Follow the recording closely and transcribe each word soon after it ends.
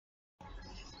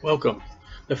Welcome.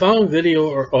 The following video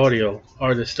or audio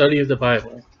are the study of the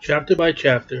Bible, chapter by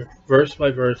chapter, verse by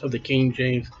verse of the King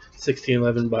James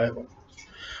 1611 Bible.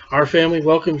 Our family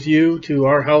welcomes you to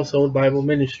our household Bible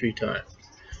ministry time.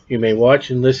 You may watch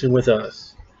and listen with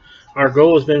us. Our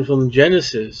goal has been from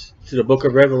Genesis to the book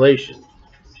of Revelation.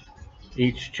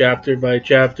 Each chapter by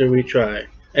chapter we try.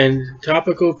 And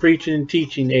topical preaching and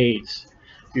teaching aids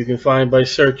you can find by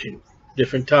searching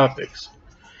different topics.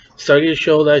 Study to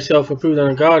show thyself approved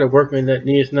unto God, a workman that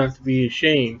needeth not to be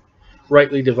ashamed,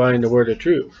 rightly dividing the word of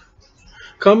truth.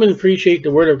 Come and appreciate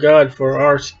the word of God for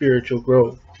our spiritual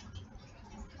growth,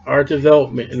 our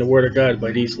development in the word of God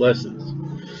by these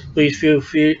lessons. Please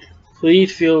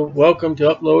feel welcome to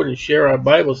upload and share our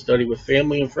Bible study with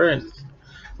family and friends.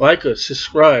 Like us,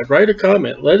 subscribe, write a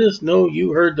comment, let us know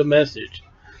you heard the message.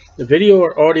 The video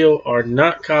or audio are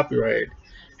not copyrighted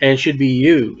and should be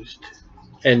used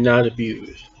and not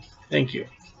abused. Thank you.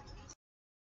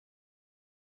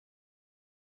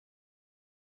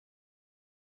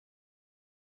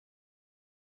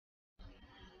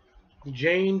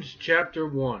 James chapter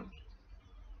 1.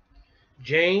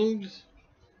 James,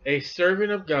 a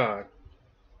servant of God,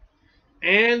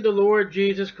 and the Lord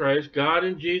Jesus Christ, God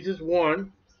and Jesus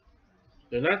one.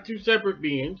 They're not two separate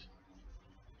beings.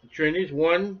 The Trinity is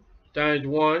 1 times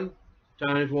 1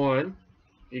 times 1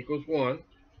 equals 1.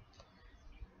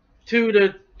 To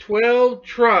the 12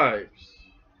 tribes,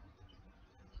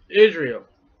 Israel's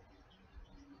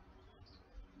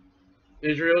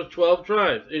 12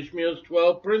 tribes. Ishmael's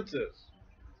 12 princes.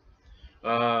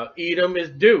 Edom is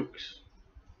dukes.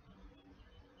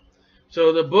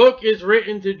 So the book is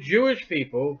written to Jewish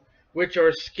people which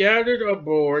are scattered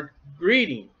abroad.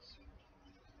 Greetings.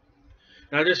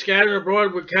 Now, this scattered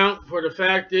abroad would count for the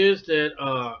fact is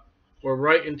that we're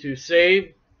writing to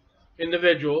saved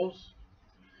individuals.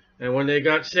 And when they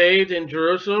got saved in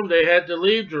Jerusalem, they had to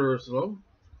leave Jerusalem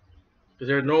because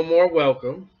they're no more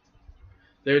welcome.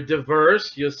 They're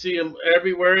diverse. You'll see them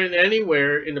everywhere and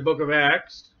anywhere in the book of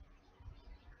Acts.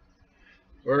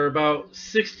 We're about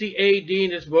 60 AD in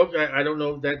this book. I don't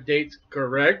know if that date's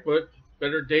correct, but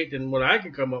better date than what I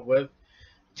can come up with.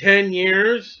 10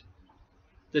 years.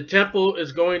 The temple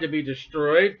is going to be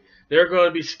destroyed. They're going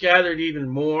to be scattered even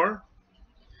more.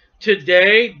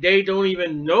 Today, they don't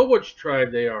even know which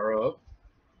tribe they are of.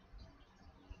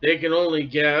 They can only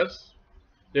guess.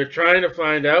 They're trying to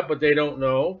find out, but they don't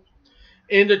know.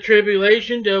 In the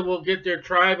tribulation, they will get their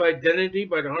tribe identity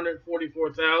by the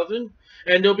 144,000,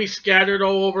 and they'll be scattered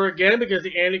all over again because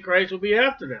the Antichrist will be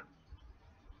after them.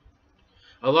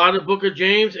 A lot of the book of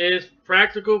James is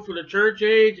practical for the church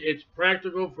age. It's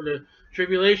practical for the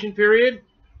tribulation period.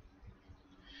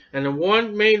 And the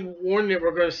one main warning that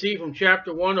we're going to see from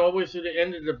chapter 1 all the way to the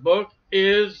end of the book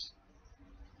is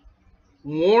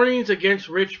warnings against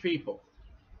rich people.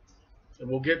 And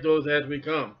we'll get those as we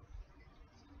come.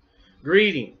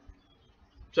 Greeting.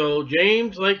 So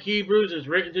James, like Hebrews, is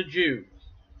written to Jews.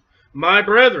 My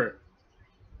brethren,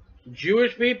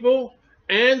 Jewish people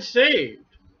and saved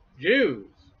Jews,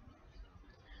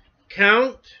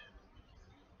 count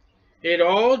it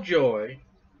all joy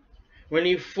when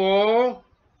you fall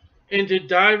into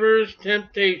divers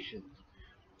temptations.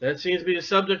 That seems to be the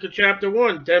subject of chapter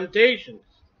 1, temptations.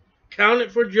 Count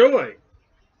it for joy.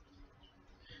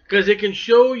 Because it can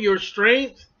show your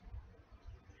strength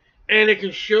and it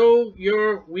can show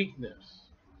your weakness.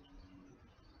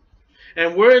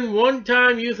 And when one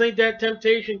time you think that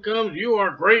temptation comes, you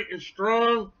are great and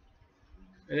strong,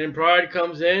 and then pride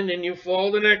comes in and you fall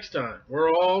the next time.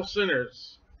 We're all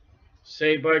sinners,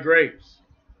 saved by grace.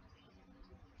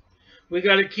 We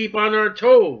got to keep on our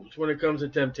toes when it comes to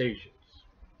temptations.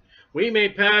 We may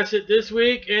pass it this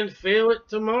week and fail it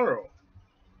tomorrow.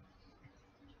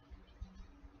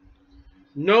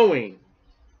 Knowing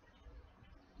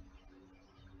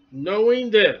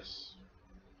this,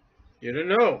 you're to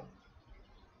know.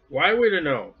 Why we're to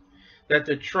know? That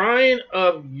the trying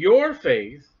of your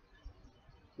faith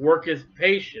worketh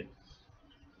patience.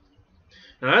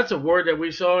 Now that's a word that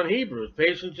we saw in Hebrews,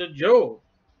 patience of Job.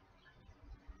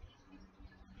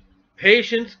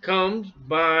 Patience comes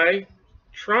by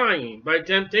trying, by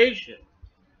temptation.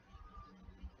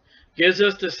 Gives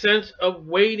us the sense of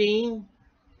waiting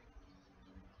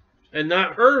and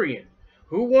not hurrying.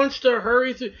 Who wants to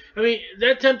hurry through? I mean,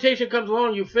 that temptation comes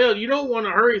along, you fail. You don't want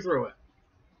to hurry through it.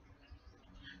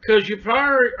 Because you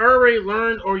probably already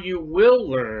learned or you will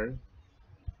learn,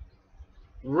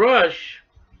 rush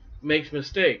makes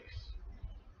mistakes.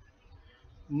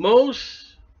 Most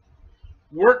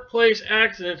workplace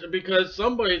accidents are because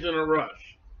somebody's in a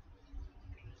rush.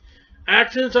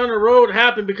 Accidents on the road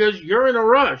happen because you're in a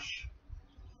rush.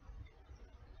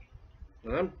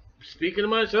 And I'm speaking to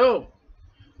myself.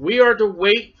 We are to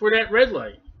wait for that red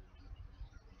light.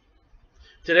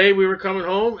 Today we were coming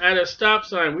home at a stop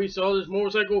sign. We saw this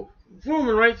motorcycle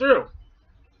zooming right through.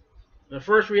 The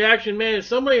first reaction, man, if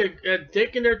somebody had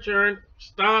taken their turn,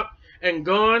 stopped, and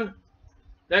gone,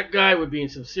 that guy would be in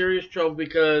some serious trouble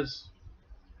because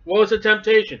what was the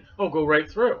temptation? Oh, go right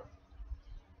through.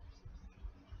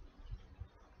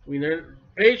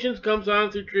 Patience comes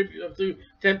on through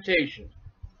temptation.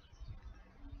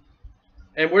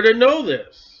 And we're to know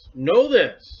this. Know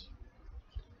this.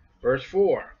 Verse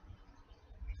 4.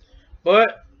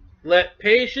 But let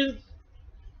patience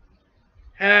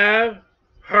have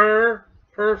her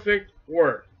perfect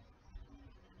work,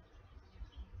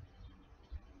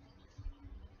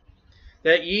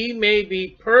 that ye may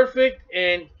be perfect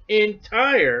and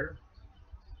entire,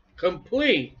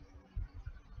 complete,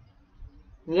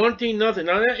 wanting nothing.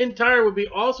 Now that entire would be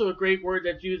also a great word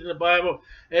that's used in the Bible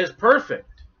as perfect.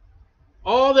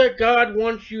 All that God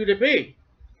wants you to be.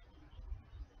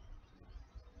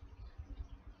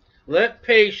 Let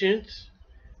patience,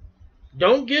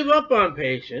 don't give up on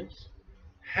patience,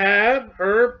 have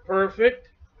her perfect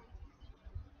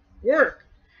work.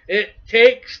 It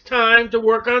takes time to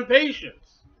work on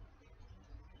patience.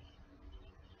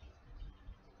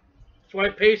 That's why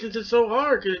patience is so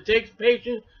hard, because it takes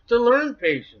patience to learn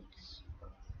patience.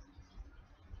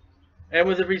 And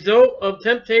with the result of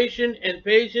temptation and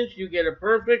patience, you get a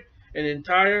perfect and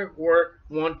entire work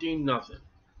wanting nothing.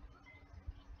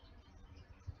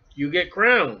 You get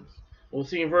crowns. We'll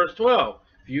see in verse 12.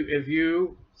 If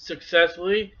you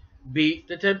successfully beat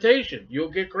the temptation, you'll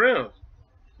get crowns.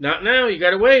 Not now. You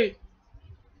got to wait.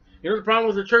 You know the problem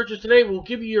with the churches today? We'll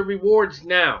give you your rewards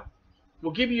now.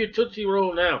 We'll give you your Tootsie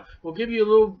Roll now. We'll give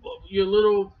you your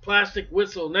little plastic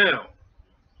whistle now.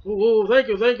 Oh, thank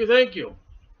you, thank you, thank you.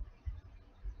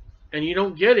 And you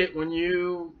don't get it when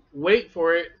you wait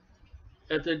for it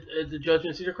at the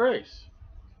judgment seat of Christ.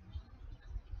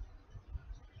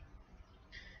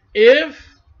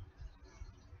 If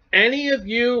any of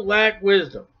you lack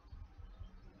wisdom,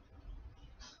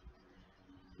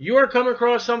 you are coming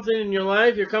across something in your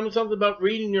life, you're coming something about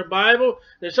reading your Bible,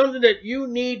 there's something that you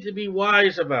need to be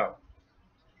wise about.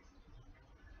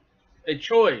 A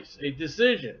choice, a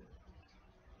decision.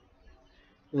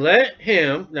 Let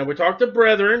him, now we talk to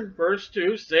brethren, verse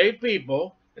 2, saved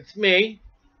people, it's me,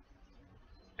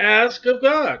 ask of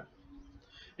God.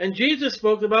 And Jesus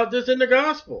spoke about this in the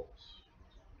Gospels.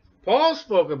 Paul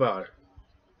spoke about it.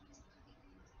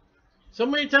 So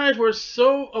many times we're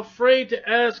so afraid to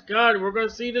ask God. We're going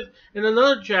to see this in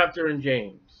another chapter in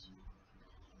James.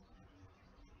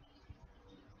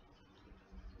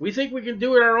 We think we can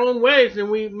do it our own ways and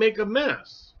we make a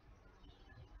mess.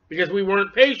 Because we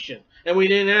weren't patient and we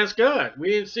didn't ask God. We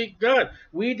didn't seek God.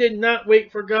 We did not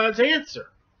wait for God's answer.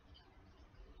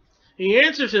 He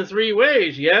answers in three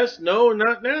ways. Yes, no,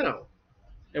 not now.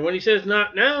 And when he says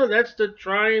not now, that's the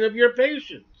trying of your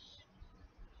patience.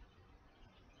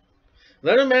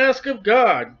 Let him ask of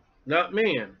God, not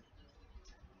man,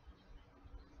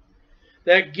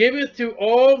 that giveth to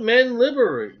all men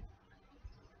liberty.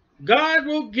 God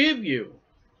will give you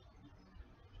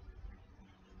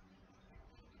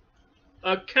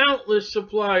a countless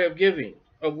supply of giving,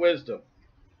 of wisdom.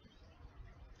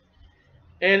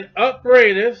 And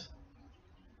upbraideth,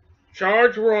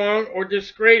 charge wrong or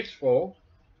disgraceful,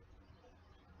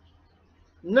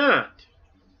 not.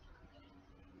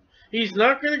 He's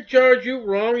not going to charge you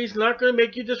wrong. He's not going to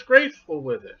make you disgraceful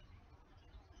with it.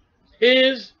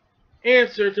 His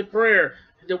answer to prayer,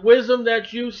 the wisdom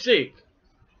that you seek,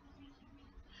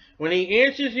 when he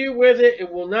answers you with it,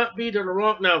 it will not be to the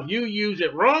wrong. Now, if you use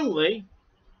it wrongly,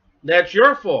 that's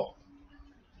your fault.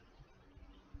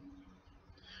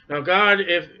 Now, God,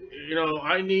 if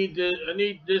I need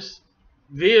this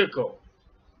vehicle.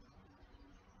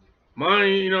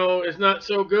 Mine, is not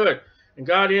so good. And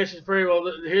God answers prayer,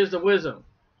 well, here's the wisdom.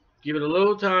 Give it a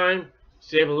little time,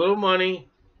 save a little money,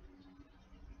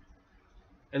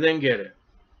 and then get it.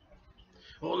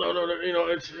 Oh, no,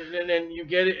 and then you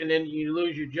get it, and then you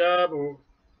lose your job, or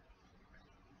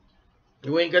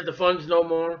you ain't got the funds no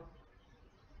more.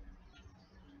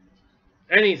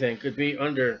 Anything could be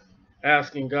under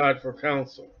asking God for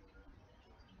counsel.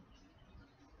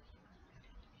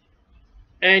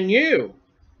 And you,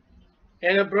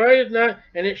 and upbraideth not,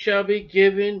 and it shall be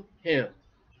given him.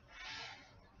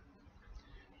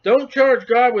 Don't charge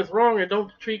God with wrong, and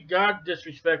don't treat God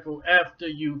disrespectful after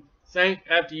you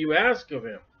ask of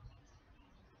him.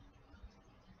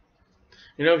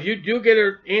 If you do get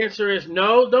an answer as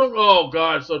no, don't, oh,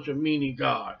 God's such a meanie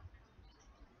God.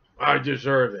 I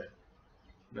deserve it.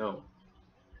 No.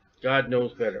 God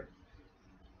knows better.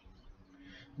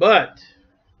 But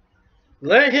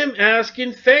let him ask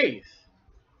in faith.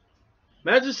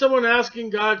 Imagine someone asking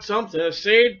God something, a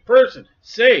saved person,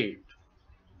 saved,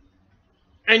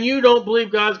 and you don't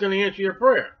believe God's going to answer your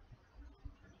prayer.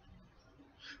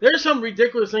 There's some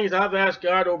ridiculous things I've asked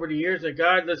God over the years that,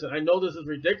 God, listen, I know this is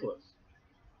ridiculous.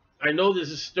 I know this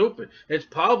is stupid. It's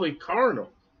probably carnal.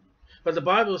 But the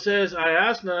Bible says, I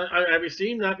ask not, I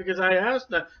receive not because I ask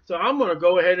not. So I'm going to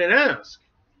go ahead and ask.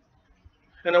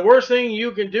 And the worst thing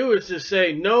you can do is just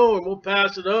say no, and we'll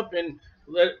pass it up and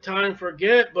let time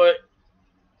forget. But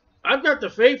I've got the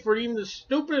faith for even the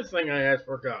stupidest thing I ask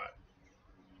for God.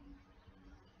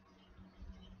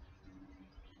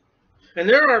 And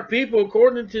there are people,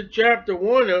 according to chapter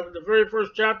 1 of the very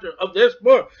first chapter of this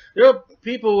book, there are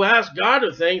people who ask God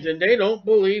of things and they don't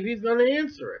believe he's going to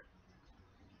answer it.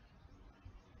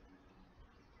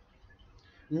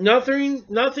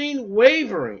 Nothing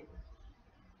wavering.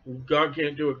 God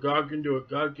can't do it. God can do it.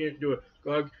 God can't do it.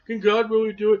 Can God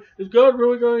really do it? Is God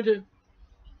really going to?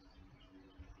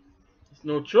 There's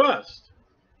no trust.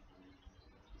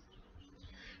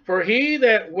 For he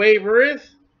that wavereth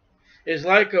is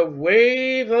like a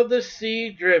wave of the sea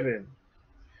driven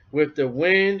with the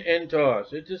wind and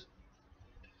tossed. It just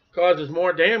causes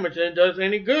more damage than it does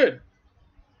any good.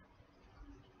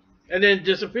 And then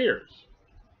disappears.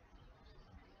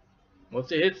 Once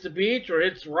it hits the beach or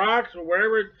hits rocks or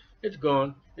wherever, it's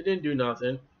gone. It didn't do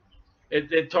nothing.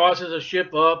 It tosses a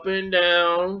ship up and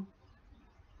down.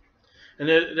 And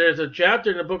there's a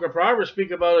chapter in the book of Proverbs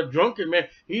speak about a drunken man.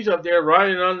 He's up there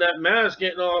riding on that mast,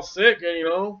 getting all sick, and you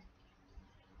know.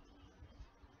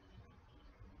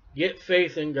 Get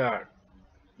faith in God.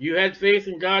 You had faith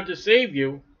in God to save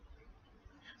you.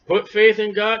 Put faith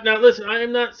in God. Now listen, I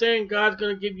am not saying God's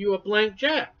going to give you a blank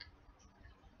check.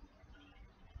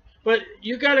 But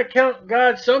you got to count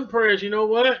God some prayers. You know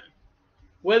what?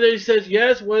 Whether he says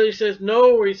yes, whether he says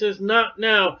no, or he says not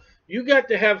now, you got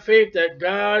to have faith that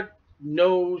God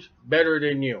knows better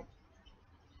than you.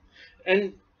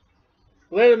 And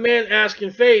let a man ask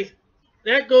in faith.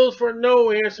 That goes for no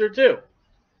answer too.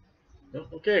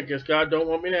 Okay, I guess God don't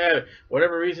want me to have it.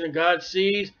 Whatever reason God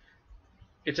sees,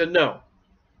 it's a no.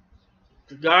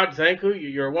 God, thank you.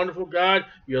 You're a wonderful God.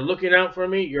 You're looking out for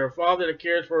me. You're a father that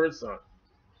cares for his son.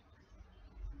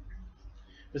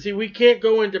 But see, we can't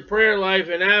go into prayer life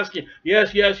and asking,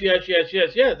 yes, yes, yes, yes,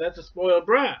 yes, yes. That's a spoiled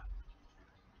brat.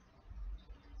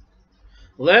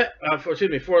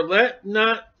 For let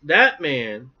not that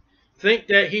man think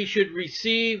that he should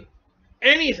receive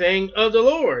anything of the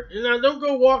Lord. And now don't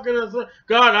go walking in the throne.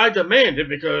 God, I demand it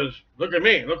because look at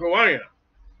me. Look who I am.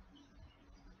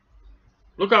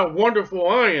 Look how wonderful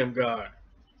I am, God.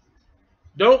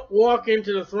 Don't walk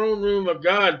into the throne room of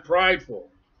God prideful,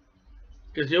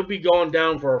 because you'll be going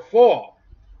down for a fall.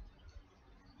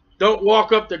 Don't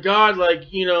walk up to God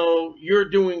like, you know, you're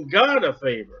doing God a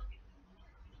favor,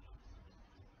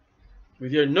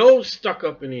 with your nose stuck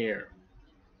up in the air.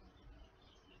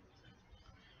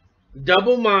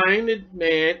 Double-minded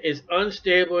man is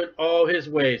unstable in all his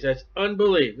ways. That's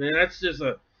unbelief. And that's just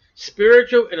a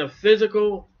spiritual and a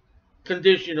physical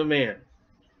condition of man.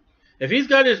 If he's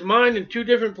got his mind in two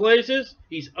different places,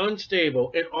 he's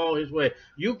unstable in all his ways.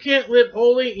 You can't live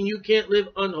holy and you can't live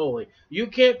unholy. You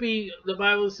can't be, the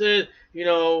Bible says, you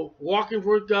know, walking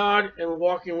with God and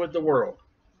walking with the world.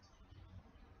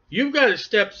 You've got to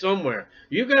step somewhere.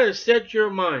 You've got to set your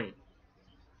mind.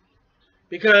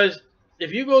 Because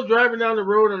if you go driving down the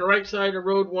road on the right side of the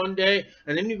road one day,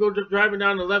 and then you go driving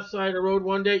down the left side of the road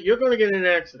one day, you're going to get in an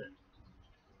accident.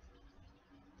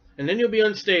 And then you'll be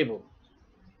unstable.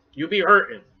 You'll be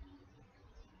hurting.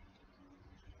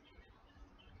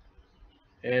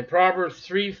 And Proverbs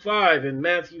 3:5 and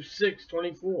Matthew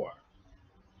 6:24.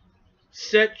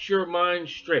 Set your mind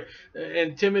straight.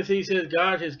 And Timothy says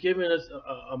God has given us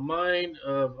a mind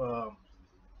of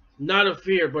not of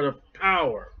fear, but of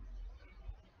power.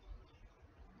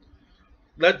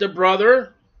 Let the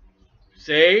brother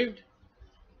saved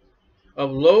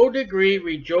of low degree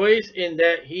rejoice in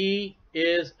that he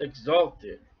is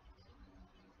exalted.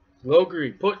 Low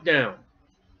degree, put down.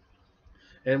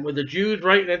 And with the Jews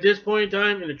right at this point in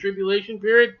time in the tribulation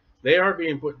period, they are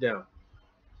being put down.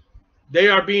 They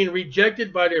are being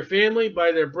rejected by their family,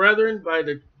 by their brethren, by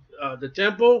the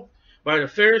temple, by the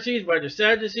Pharisees, by the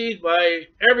Sadducees, by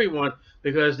everyone,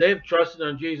 because they've trusted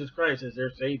on Jesus Christ as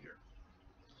their Savior.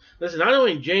 Listen, not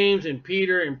only James and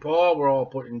Peter and Paul were all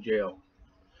put in jail.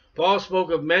 Paul spoke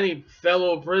of many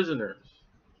fellow prisoners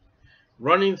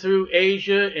running through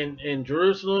Asia and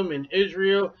Jerusalem and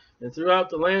Israel and throughout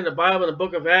the land. The Bible, the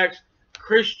book of Acts,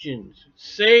 Christians,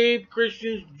 saved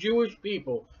Christians, Jewish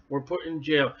people were put in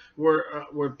jail,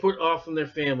 were put off from their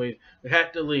families,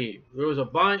 had to leave. There was a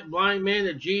blind man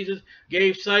that Jesus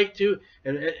gave sight to,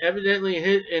 and evidently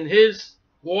in his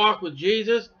walk with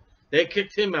Jesus, they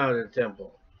kicked him out of the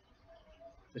temple.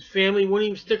 His family wouldn't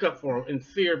even stick up for him in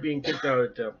fear of being kicked out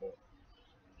of the temple.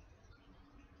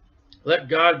 Let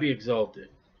God be exalted.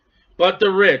 But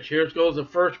the rich, here goes the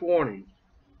first warning.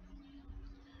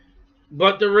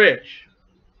 But the rich,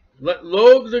 let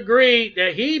low degree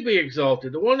that he be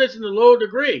exalted. The one that's in the low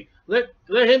degree, let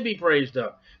him be praised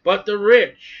up. But the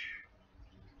rich,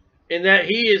 in that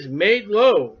he is made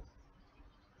low,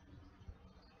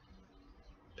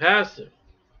 passive,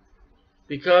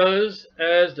 because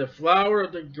as the flower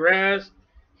of the grass,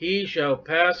 he shall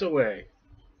pass away.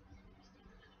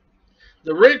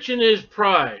 The rich in his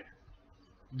pride,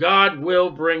 God will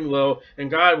bring low, and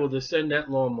God will descend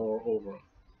that lawnmower over him.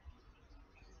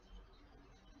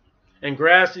 And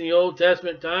grass in the Old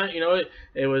Testament time,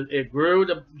 it grew.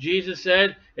 Jesus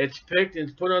said it's picked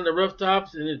and put on the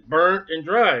rooftops, and it's burnt and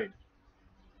dried.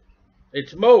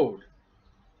 It's mowed,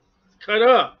 it's cut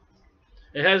up.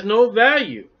 It has no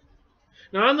value.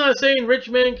 Now, I'm not saying rich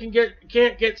men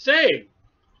can't get saved.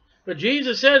 But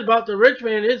Jesus said about the rich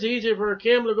man, it's easier for a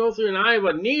camel to go through an eye of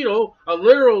a needle, a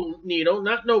literal needle,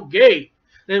 not no gate,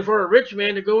 than for a rich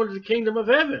man to go into the kingdom of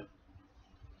heaven.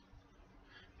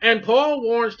 And Paul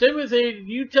warns Timothy,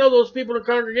 you tell those people in the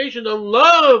congregation the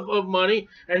love of money,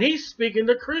 and he's speaking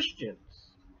to Christians.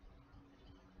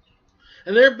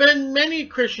 And there have been many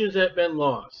Christians that have been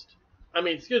lost.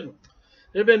 There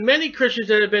have been many Christians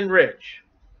that have been rich.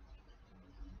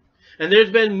 And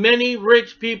there's been many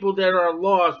rich people that are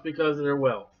lost because of their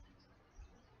wealth.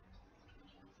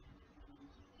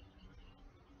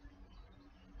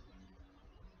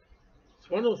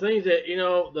 It's one of those things that,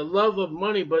 the love of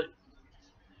money, but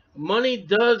money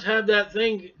does have that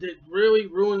thing that really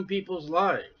ruins people's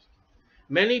lives.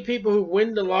 Many people who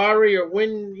win the lottery or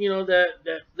win,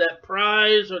 that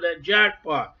prize or that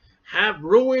jackpot have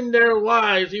ruined their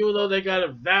lives even though they got a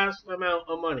vast amount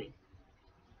of money.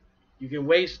 You can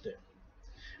waste it.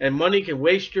 And money can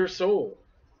waste your soul.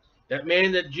 That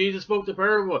man that Jesus spoke the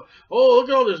parable of, oh, look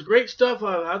at all this great stuff.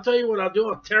 I'll tell you what I'll do.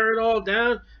 I'll tear it all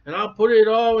down and I'll put it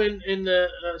all in the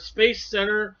space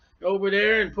center over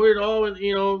there and put it all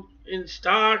in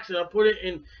stocks, and I'll put it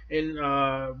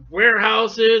in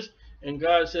warehouses. And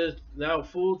God says, thou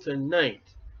fool, tonight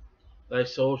thy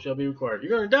soul shall be required.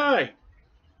 You're going to die.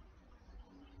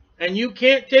 And you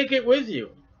can't take it with you.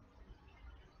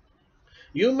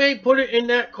 You may put it in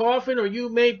that coffin, or you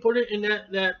may put it in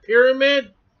that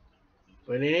pyramid,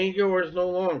 but it ain't yours no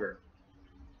longer.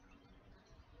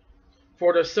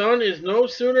 For the sun is no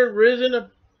sooner risen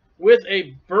with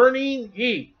a burning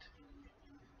heat,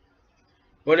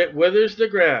 but it withers the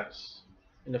grass,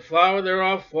 and the flower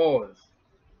thereof falleth,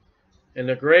 and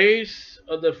the grace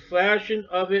of the fashion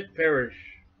of it perish.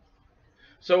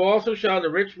 So also shall the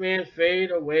rich man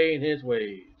fade away in his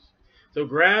ways. So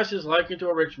grass is likened to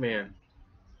a rich man.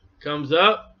 Comes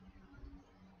up,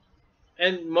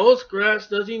 and most grass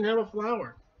doesn't even have a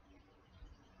flower.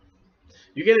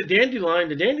 You get a dandelion.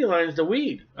 The dandelion is the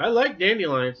weed. I like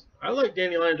dandelions. I like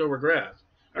dandelions over grass.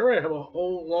 I'd rather have a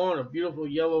whole lawn of beautiful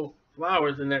yellow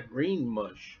flowers than that green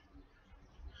mush.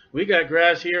 We got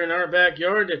grass here in our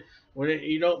backyard that when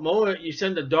you don't mow it, you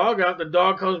send the dog out, the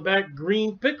dog comes back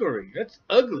green pickery. That's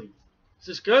ugly. It's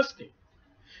disgusting.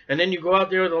 And then you go out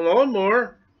there with a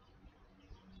lawnmower,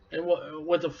 and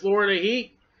with the Florida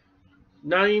heat,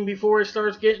 not even before it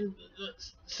starts getting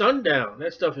sundown,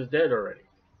 that stuff is dead already.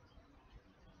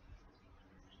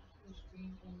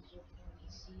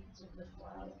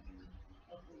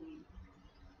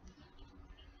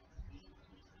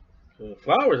 So the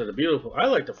flowers are the beautiful. I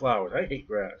like the flowers. I hate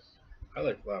grass. I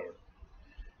like flowers.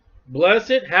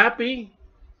 Blessed, happy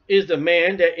is the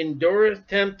man that endureth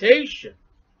temptation.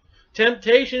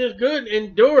 Temptation is good.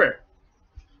 Endure it.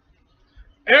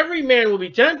 Every man will be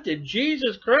tempted.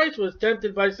 Jesus Christ was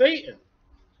tempted by Satan.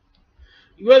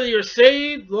 Whether you're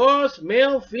saved, lost,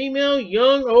 male, female,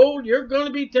 young, old, you're going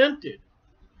to be tempted.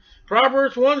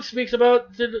 Proverbs 1 speaks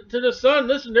about to the son,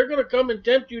 listen, they're going to come and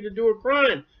tempt you to do a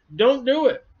crime. Don't do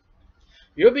it.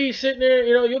 You'll be sitting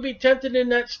there, you'll be tempted in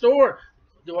that store.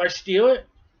 Do I steal it?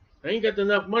 I ain't got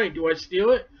enough money. Do I steal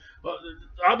it? Well,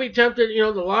 I'll be tempted, to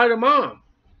lie to mom.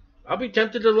 I'll be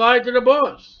tempted to lie to the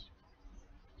boss.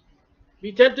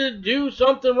 Be tempted to do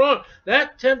something wrong.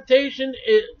 That temptation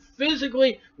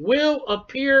physically will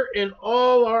appear in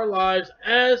all our lives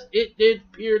as it did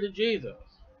appear to Jesus.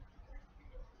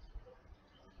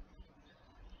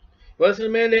 Blessed the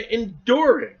man that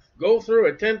endureth, go through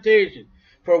a temptation.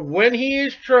 For when he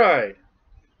is tried,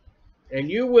 and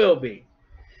you will be,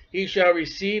 he shall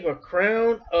receive a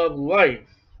crown of life.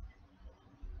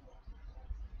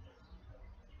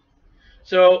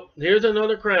 So here's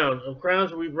another crown of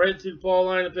crowns we've read through the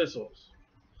Pauline epistles.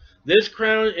 This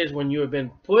crown is when you have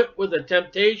been put with a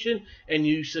temptation and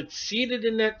you succeeded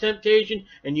in that temptation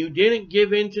and you didn't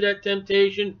give in to that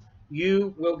temptation,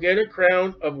 you will get a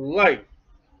crown of life.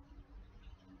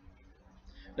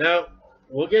 Now,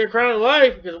 we'll get a crown of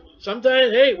life because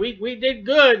sometimes, hey, we did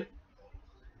good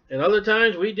and other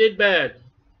times we did bad.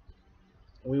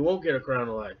 We won't get a crown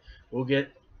of life. We'll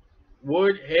get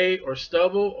wood, hay, or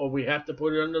stubble, or we have to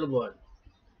put it under the blood.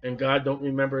 And God don't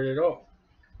remember it at all.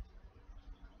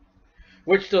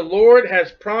 Which the Lord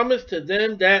has promised to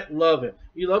them that love him.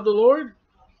 You love the Lord?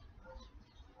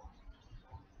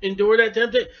 Endure that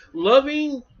temptation.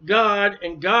 Loving God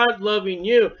and God loving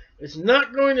you is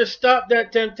not going to stop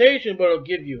that temptation, but it'll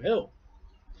give you help.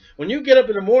 When you get up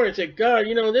in the morning and say, God,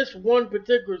 you know, this one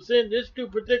particular sin, this two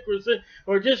particular sin,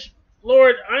 or just,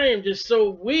 Lord, I am just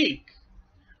so weak.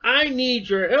 I need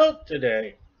your help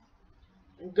today.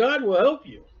 And God will help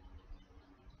you.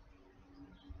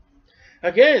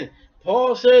 Again,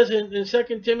 Paul says in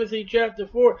 2 Timothy chapter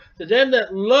 4, to them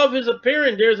that love his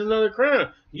appearing, there's another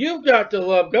crown. You've got to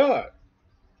love God.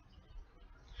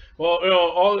 Well, you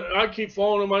know, I keep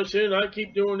falling in my sin. I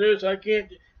keep doing this. I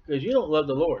can't. Because you don't love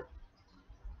the Lord.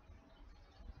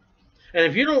 And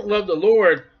if you don't love the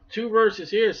Lord, two verses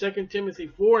here, 2 Timothy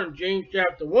 4 and James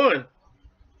chapter 1.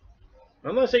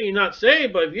 I'm not saying you're not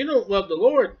saved, but if you don't love the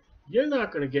Lord, you're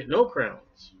not going to get no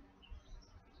crowns.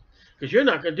 Because you're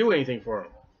not going to do anything for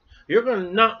him. You're going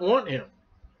to not want him.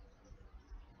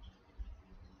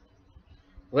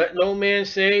 Let no man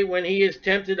say when he is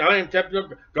tempted, I am tempted of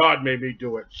God. God made me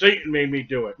do it. Satan made me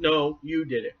do it. No, you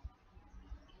did it.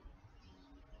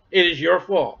 It is your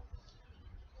fault.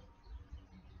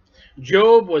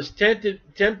 Job was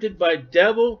tempted by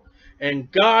devil, and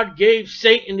God gave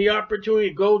Satan the opportunity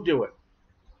to go do it.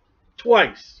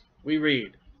 Twice, we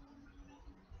read.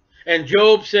 And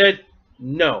Job said,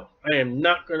 no, I am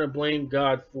not going to blame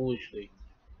God foolishly.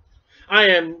 I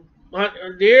am,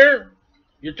 dear,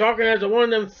 you're talking as one of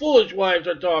them foolish wives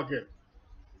are talking.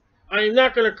 I am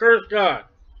not going to curse God.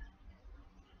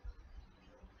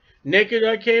 Naked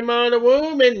I came out of the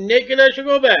womb, and naked I shall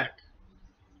go back.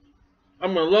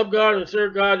 I'm going to love God and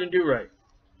serve God and do right.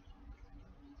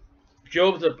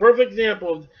 Job's a perfect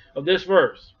example of this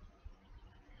verse.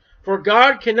 For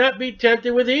God cannot be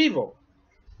tempted with evil.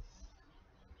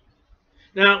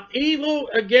 Now, evil,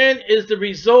 again, is the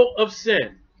result of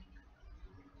sin.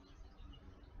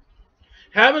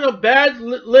 Having a bad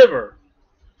liver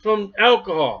from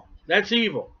alcohol, that's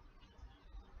evil.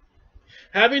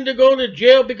 Having to go to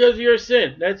jail because of your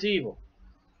sin, that's evil.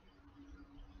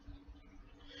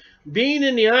 Being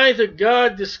in the eyes of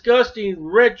God disgusting,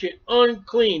 wretched,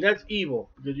 unclean, that's evil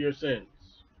because of your sins.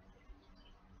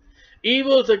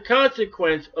 Evil is a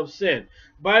consequence of sin.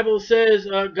 The Bible says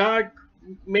God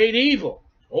made evil.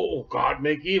 Oh, God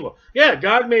make evil. Yeah,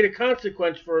 God made a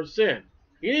consequence for a sin.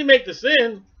 He didn't make the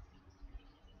sin.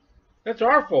 That's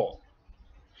our fault.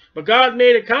 But God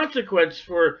made a consequence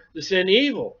for the sin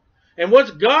evil. And what's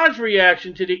God's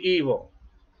reaction to the evil?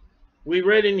 We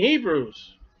read in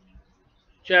Hebrews,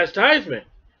 chastisement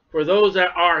for those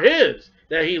that are his,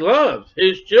 that he loves,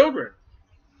 his children.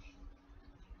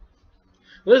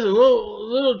 Listen,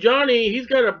 little Johnny, he's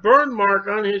got a burn mark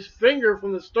on his finger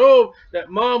from the stove that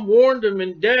mom warned him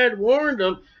and dad warned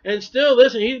him. And still,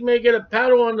 listen, he may get a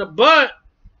paddle on the butt.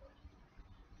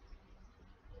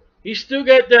 He still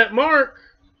got that mark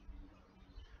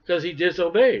because he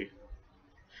disobeyed.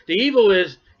 The evil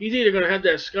is he's either going to have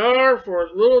that scar for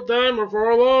a little time or for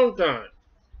a long time.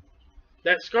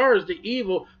 That scar is the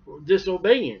evil for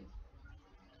disobeying.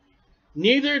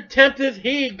 Neither tempteth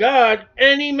he God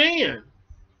any man.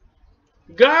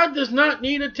 God does not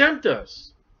need to tempt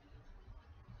us.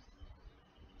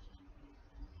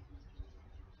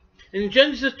 In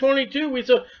Genesis 22, we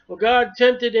saw, well, God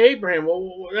tempted Abraham.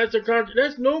 Well, that's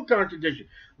no contradiction.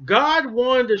 God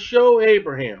wanted to show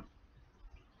Abraham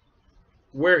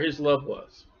where his love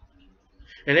was.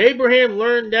 And Abraham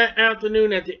learned that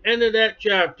afternoon at the end of that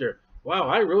chapter, wow,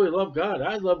 I really love God.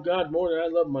 I love God more than I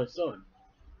love my son.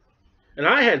 And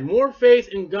I had more faith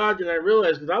in God than I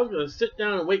realized because I was going to sit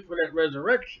down and wait for that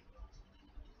resurrection.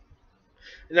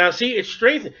 Now, see, it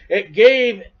strengthened. It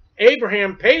gave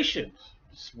Abraham patience.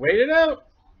 Just wait it out.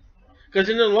 Because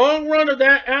in the long run of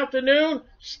that afternoon,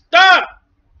 stop!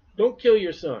 Don't kill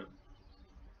your son.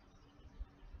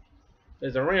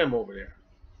 There's a ram over there.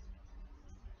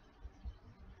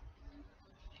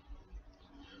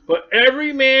 But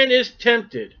every man is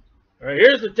tempted. All right,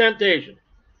 here's the temptation.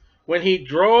 when he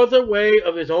draweth away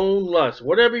of his own lust,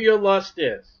 whatever your lust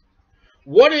is.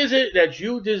 What is it that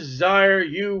you desire,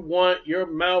 you want, your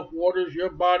mouth waters, your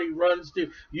body runs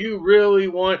to, you really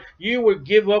want, you would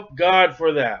give up God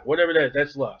for that, whatever that is,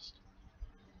 that's lust.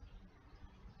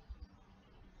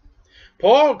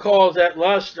 Paul calls that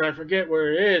lust, and I forget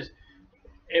where it is,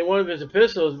 in one of his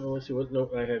epistles. Let's see what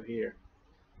note I have here.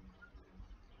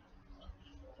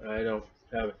 I don't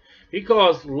have it. He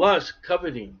calls lust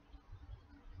coveting.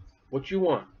 What you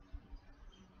want.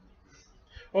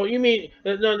 Oh, you mean,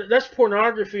 no, that's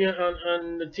pornography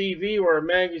on the TV or a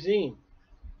magazine.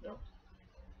 No.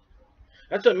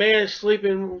 That's a man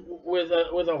sleeping with a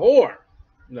whore.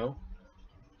 No.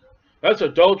 That's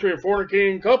adultery and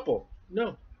fornicating couple.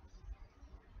 No.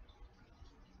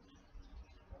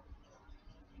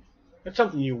 That's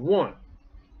something you want.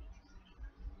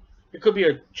 It could be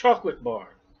a chocolate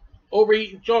bar.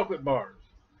 Overeating chocolate bars.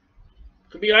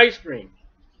 It could be ice cream.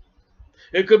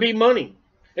 It could be money.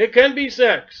 It can be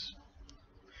sex.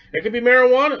 It could be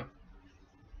marijuana.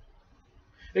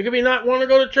 It could be not wanting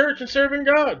to go to church and serving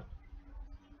God.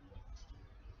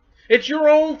 It's your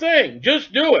own thing.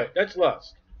 Just do it. That's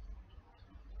lust.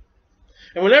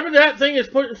 And whenever that thing is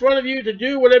put in front of you to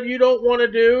do whatever you don't want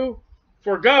to do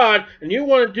for God and you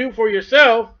want to do for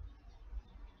yourself,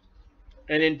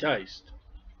 and enticed.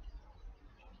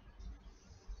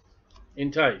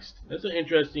 Enticed. That's an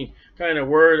interesting kind of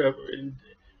word of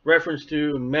reference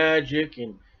to magic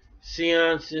and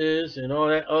seances and all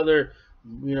that other,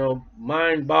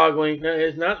 mind-boggling.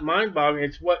 It's not mind-boggling.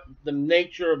 It's what the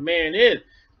nature of man is.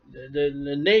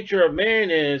 The nature of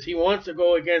man is he wants to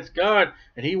go against God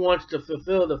and he wants to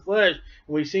fulfill the flesh.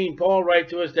 And we've seen Paul write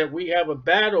to us that we have a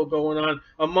battle going on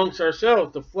amongst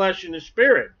ourselves, the flesh and the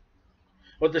spirit.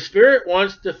 What the spirit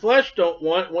wants, the flesh don't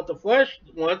want. What the flesh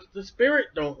wants, the spirit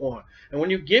don't want. And when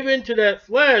you give in to that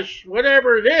flesh,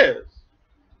 whatever it is,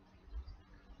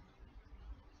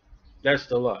 that's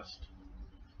the lust.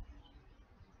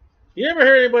 You never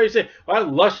heard anybody say, I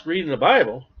lust reading the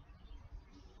Bible.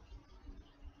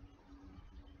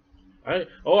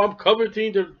 I'm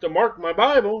coveting to mark my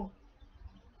Bible.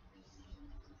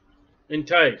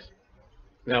 Entice.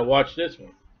 Now watch this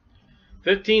one.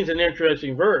 15 is an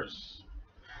interesting verse.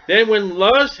 Then when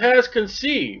lust has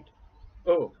conceived,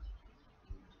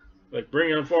 like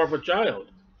bringing forth a child.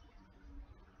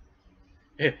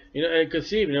 And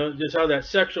conceive, just how that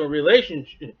sexual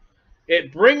relationship,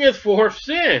 it bringeth forth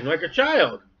sin, like a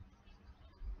child.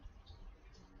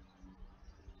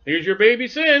 Here's your baby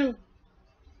sin.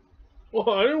 Well,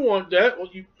 I didn't want that. Well,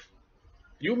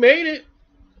 you made it.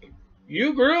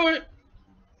 You grew it.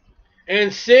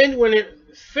 And sin, when it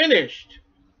finished,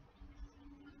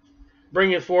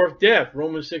 bringing forth death,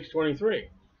 Romans 6:23.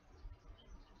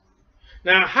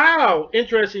 Now, how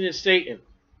interesting is Satan?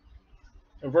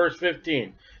 In verse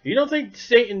 15. You don't think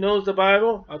Satan knows the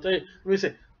Bible? I'll tell you. Let me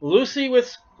say, Lucy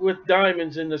with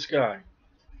diamonds in the sky.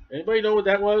 Anybody know what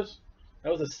that was?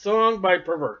 That was a song by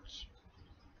perverts.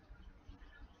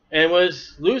 And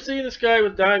was Lucy in the sky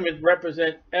with diamonds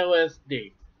represent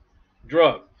LSD,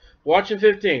 drug. Watch in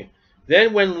 15.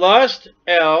 Then when lust,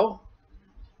 L,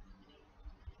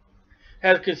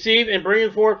 has conceived and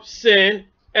bringing forth sin,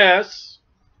 S,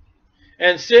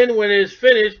 and sin when it is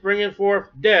finished bringing forth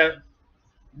death,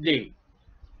 D.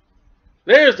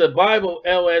 There's the Bible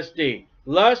LSD.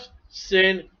 Lust,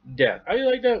 sin, death. How do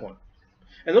you like that one?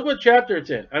 And look what chapter it's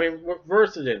in. What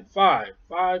verse it's in. 5.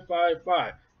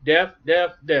 Death,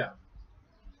 death, death.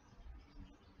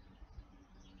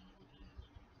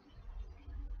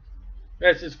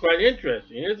 That's just quite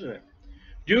interesting, isn't it?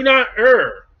 Do not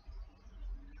err.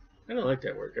 I don't like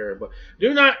that word err, but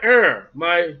do not err,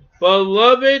 my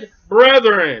beloved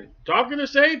brethren. Talking to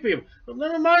saved people.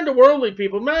 Never mind the worldly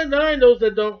people. Never mind those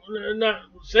that don't not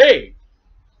saved.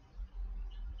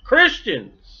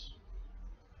 Christians.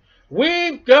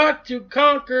 We've got to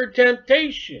conquer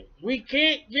temptation. We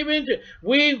can't give in to it.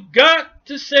 We've got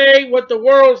to say what the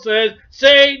world says.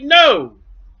 Say no.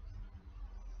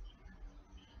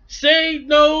 Say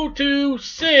no to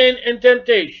sin and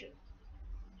temptation.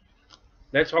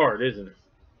 That's hard, isn't it?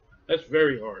 That's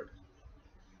very hard.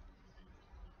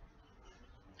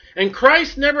 And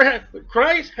Christ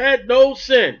had no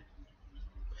sin.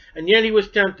 And yet he was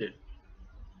tempted.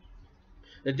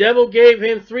 The devil gave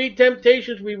him 3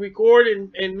 temptations we record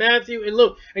in Matthew and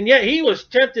Luke. And yet he was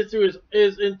tempted through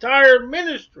his entire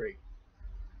ministry.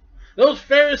 Those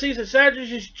Pharisees and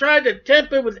Sadducees tried to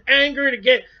tempt him with anger to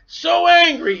get so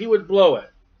angry he would blow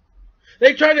it.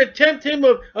 They tried to tempt him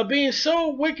of being so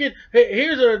wicked.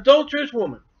 Here's an adulterous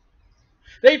woman.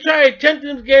 They tried to tempt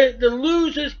him to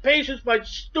lose his patience by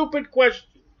stupid questions.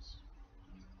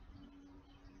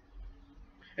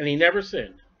 And he never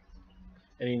sinned.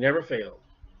 And he never failed.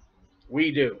 We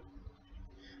do.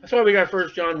 That's why we got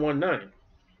 1 John 1:9.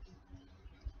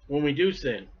 When we do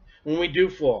sin, when we do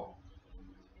fall,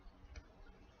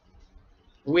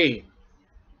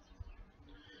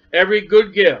 every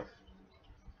good gift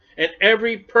and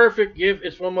every perfect gift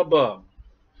is from above.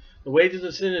 The wages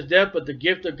of sin is death, but the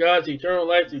gift of God is eternal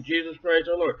life through Jesus Christ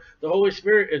our Lord. The Holy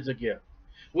Spirit is a gift.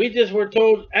 We just were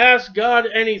told, ask God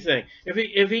anything.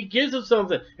 If he gives us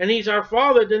something and he's our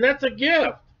Father, then that's a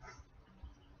gift.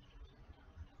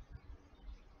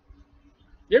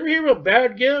 You ever hear of a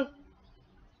bad gift?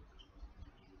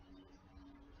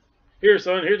 Here,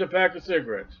 son, here's a pack of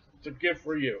cigarettes. It's a gift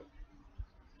for you.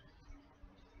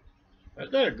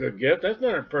 That's not a good gift. That's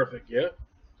not a perfect gift.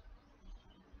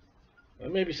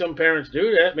 Well, maybe some parents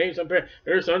do that. Maybe some parents,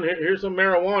 here's some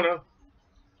marijuana.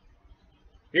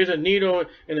 Here's a needle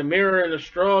and a mirror and a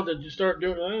straw that you start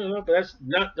doing. I don't know, but that's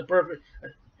not the perfect.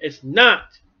 It's not.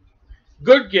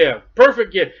 Good gift,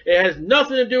 perfect gift. It has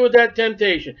nothing to do with that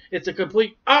temptation. It's a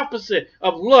complete opposite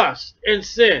of lust and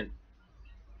sin.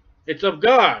 It's of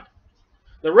God.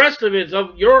 The rest of it is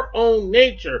of your own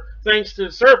nature, thanks to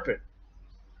the serpent.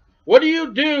 What do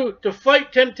you do to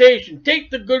fight temptation? Take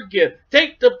the good gift.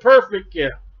 Take the perfect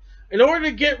gift. In order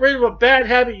to get rid of a bad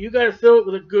habit, you got to fill it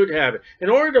with a good habit. In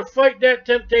order to fight that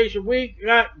temptation, we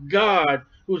got God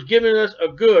who's given us a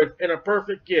good and a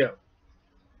perfect gift.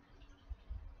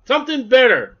 Something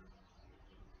better.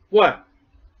 What?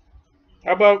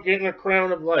 How about getting a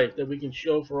crown of life that we can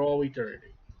show for all eternity?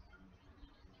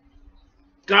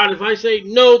 God, if I say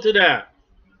no to that,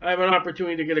 I have an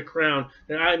opportunity to get a crown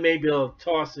that I may be able to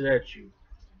toss it at you.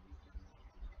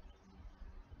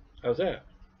 How's that?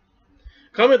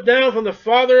 Cometh down from the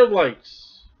Father of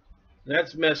lights.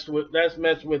 That's messed with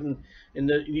in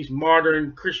these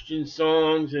modern Christian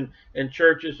songs and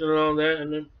churches and all that.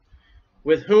 And then,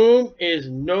 with whom is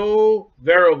no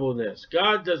variableness.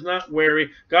 God does not vary.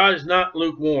 God is not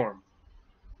lukewarm.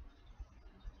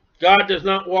 God does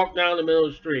not walk down the middle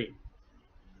of the street.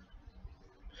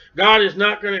 God is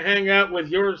not going to hang out with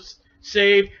your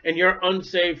saved and your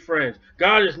unsaved friends.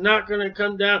 God is not going to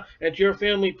come down at your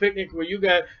family picnic where you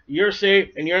got your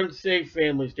saved and your unsaved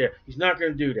families there. He's not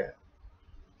going to do that.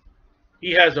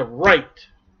 He has a right.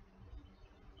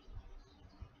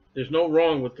 There's no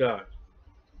wrong with God.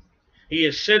 He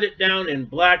has set it down in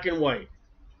black and white.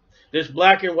 This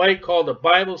black and white, called the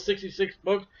Bible, 66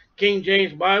 books, King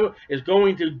James Bible, is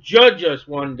going to judge us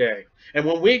one day. And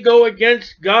when we go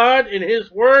against God and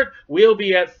His Word, we'll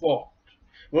be at fault.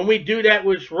 When we do that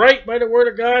which is right by the Word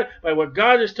of God, by what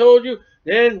God has told you,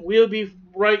 then we'll be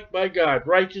right by God.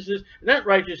 Righteousness, and that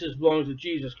righteousness belongs to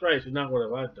Jesus Christ and not what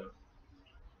I've done.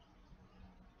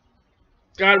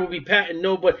 God will be patting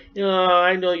nobody. Oh,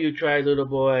 I know you tried, little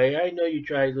boy. I know you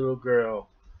tried, little girl.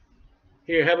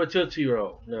 Here, have a Tootsie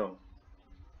Roll. No.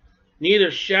 Neither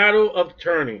shadow of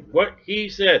turning. What He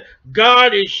said.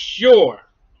 God is sure.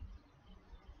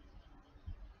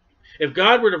 If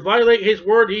God were to violate His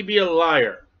word, He'd be a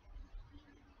liar.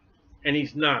 And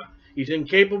He's not. He's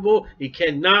incapable. He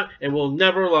cannot and will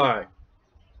never lie.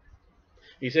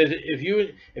 He says, if you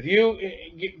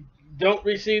don't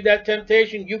receive that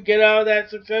temptation, you get out of that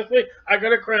successfully, I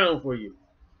got a crown for you.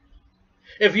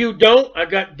 If you don't, I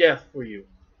got death for you.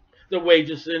 The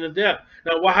wages of sin is death.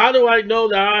 Now, how do I know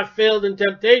that I failed in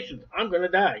temptation? I'm going to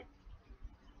die.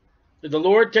 If the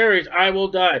Lord tarries, I will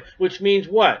die. Which means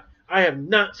what? I have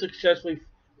not successfully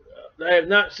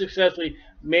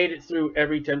made it through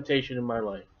every temptation in my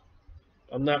life.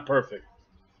 I'm not perfect.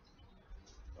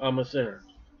 I'm a sinner.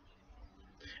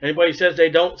 Anybody says they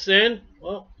don't sin?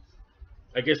 Well,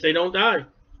 I guess they don't die.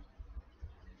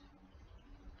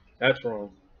 That's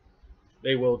wrong.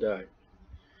 They will die.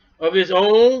 Of His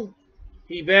own,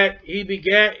 He begat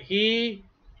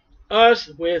us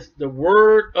with the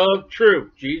word of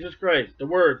truth. Jesus Christ, the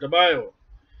Word, the Bible.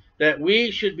 That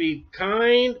we should be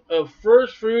kind of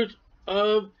first fruits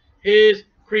of His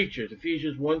creatures.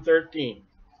 Ephesians 1:13.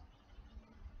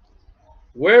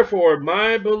 Wherefore,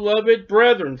 my beloved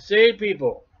brethren, saved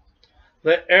people,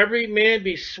 let every man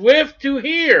be swift to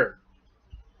hear,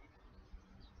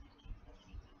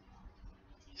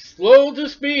 slow to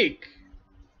speak.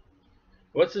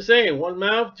 What's the saying? One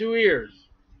mouth, two ears.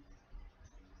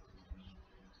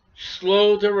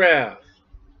 Slow to wrath.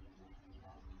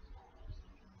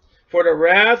 For the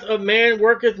wrath of man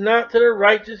worketh not to the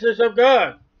righteousness of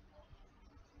God.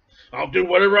 I'll do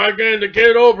whatever I can to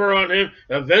get over on him.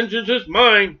 The vengeance is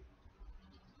mine.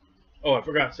 Oh, I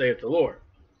forgot to say it to the Lord.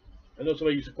 I know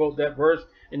somebody used to quote that verse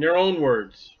in their own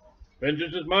words.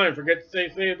 Vengeance is mine. Forget to say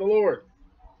it to the Lord.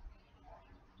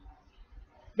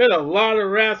 Been a lot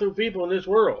of wrathful people in this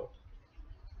world.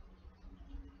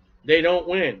 They don't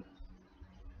win.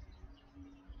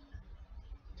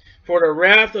 For the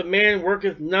wrath of man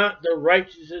worketh not the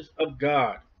righteousness of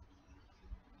God.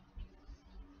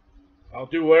 I'll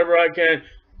do whatever I can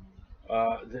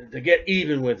to get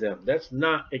even with them. That's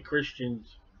not a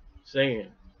Christian's saying.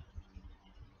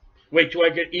 Wait till I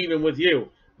get even with you.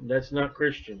 That's not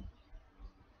Christian.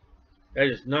 That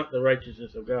is not the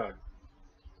righteousness of God.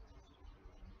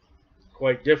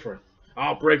 Quite different.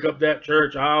 I'll break up that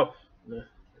church.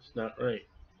 That's not right.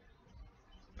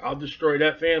 I'll destroy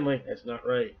that family. That's not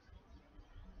right.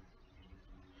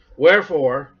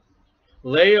 Wherefore,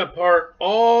 lay apart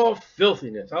all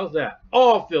filthiness. How's that?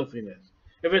 All filthiness.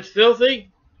 If it's filthy,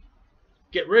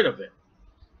 get rid of it.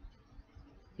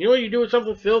 You know what you do with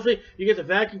something filthy? You get the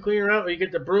vacuum cleaner out, or you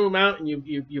get the broom out, and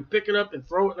you pick it up and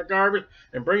throw it in the garbage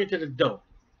and bring it to the dump.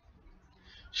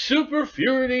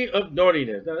 Superfluity of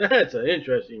naughtiness. Now that's an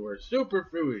interesting word.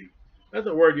 Superfluity. That's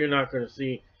a word you're not going to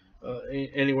see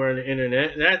anywhere on the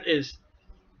internet. And that is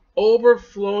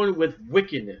overflowing with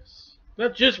wickedness.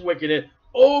 Not just wickedness,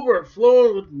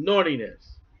 overflowing with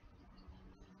naughtiness.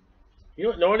 You know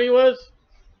what naughty was?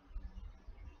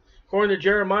 According to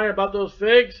Jeremiah about those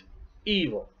figs,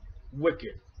 evil,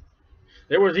 wicked.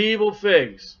 There was evil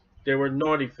figs. There were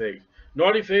naughty figs.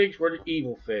 Naughty figs were the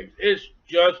evil figs. It's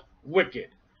just wicked.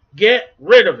 Get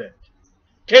rid of it.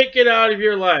 Take it out of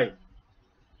your life.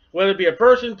 Whether it be a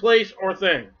person, place, or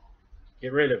thing.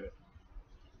 Get rid of it.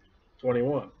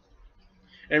 21.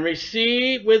 And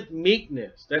receive with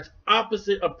meekness. That's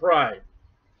opposite of pride.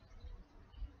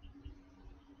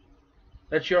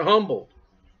 That's your humbled.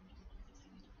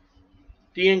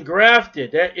 The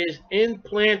engrafted, that is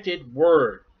implanted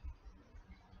word.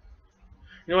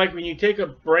 You know, like when you take a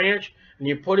branch and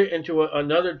you put it into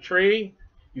another tree,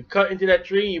 you cut into that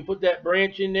tree and you put that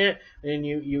branch in there, and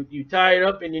you tie it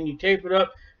up and then you tape it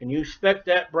up, and you expect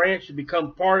that branch to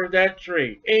become part of that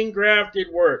tree.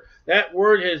 Engrafted word. That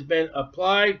word has been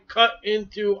applied, cut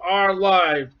into our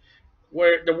lives,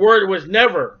 where the word was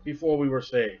never before we were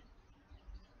saved.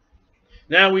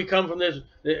 Now we come from this.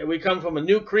 We come from a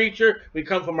new creature. We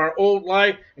come from our old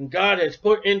life, and God has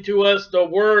put into us the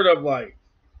word of life,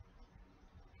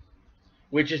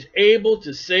 which is able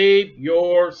to save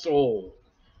your soul.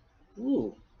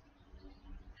 Ooh.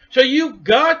 So you've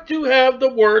got to have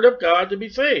the word of God to be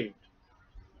saved.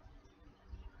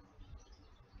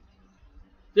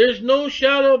 There's no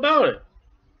shadow about it.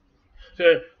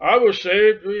 Say, I was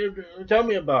saved. Tell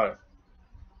me about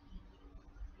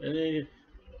it. And then,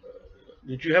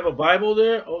 did you have a Bible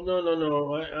there? Oh,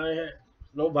 no. I had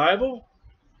no Bible?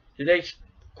 Did they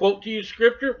quote to you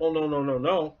scripture? Oh,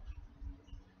 no.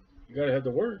 You got to have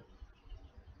the word.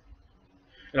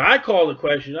 And I call the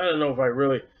question, I don't know if I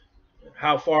really,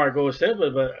 how far I go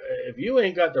simply, but if you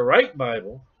ain't got the right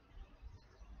Bible,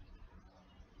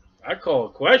 I call a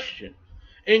question.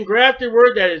 Engrafted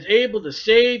word that is able to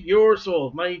save your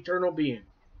soul, my eternal being.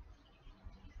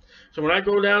 So when I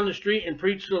go down the street and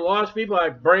preach to the lost people, I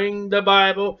bring the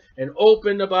Bible and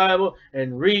open the Bible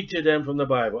and read to them from the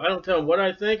Bible. I don't tell them what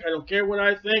I think. I don't care what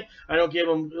I think. I don't give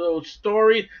them little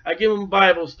stories. I give them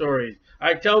Bible stories.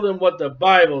 I tell them what the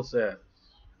Bible says.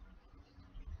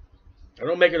 I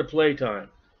don't make it a playtime.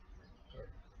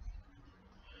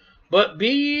 But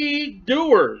be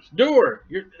doers. Doer.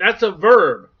 That's a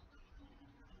verb.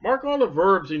 Mark all the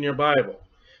verbs in your Bible.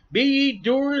 Be ye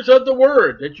doers of the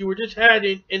word that you were just had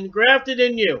engrafted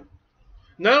in you.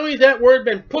 Not only has that word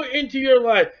been put into your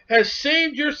life, has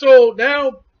saved your soul,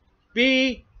 now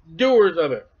be doers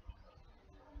of it.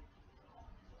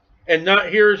 And not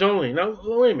hearers only. Now,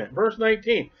 wait a minute. Verse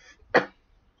 19.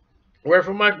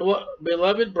 Wherefore, my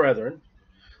beloved brethren,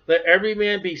 let every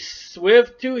man be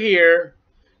swift to hear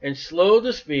and slow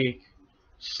to speak,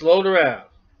 slow to wrath.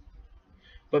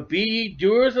 But be ye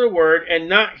doers of the word and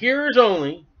not hearers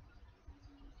only.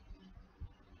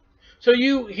 So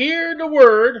you hear the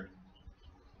word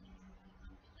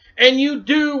and you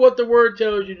do what the word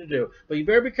tells you to do. But you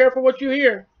better be careful what you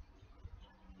hear.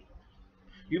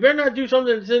 You better not do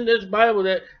something that's in this Bible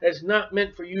that's not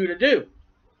meant for you to do.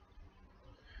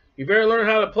 You better learn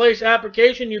how to place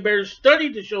application. You better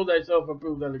study to show thyself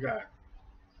approved unto God.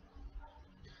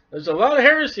 There's a lot of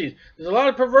heresies. There's a lot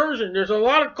of perversion. There's a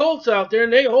lot of cults out there,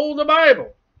 and they hold the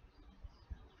Bible.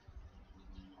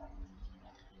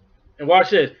 And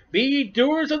watch this. Be ye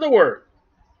doers of the word,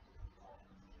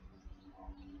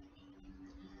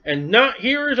 and not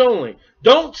hearers only.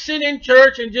 Don't sit in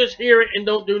church and just hear it and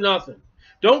don't do nothing.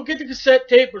 Don't get the cassette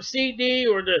tape or CD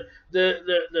or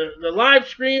the live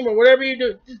stream or whatever you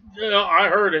do. I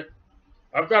heard it.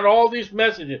 I've got all these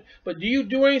messages, but do you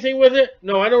do anything with it?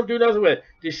 No, I don't do nothing with it.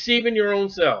 Deceiving your own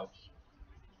selves.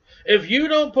 If you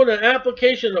don't put an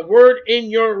application of the word in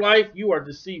your life, you are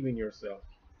deceiving yourself.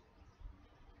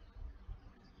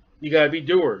 You got to be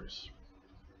doers.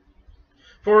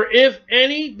 For if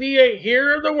any be a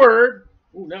hearer of the word,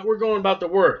 now we're going about the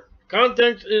word.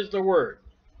 Context is the word.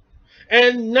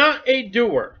 And not a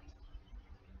doer.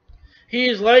 He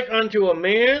is like unto a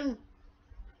man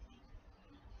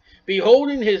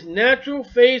beholding his natural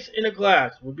face in a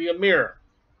glass. Would be a mirror.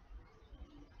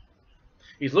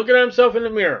 He's looking at himself in the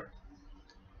mirror.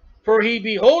 For he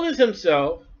beholdeth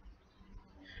himself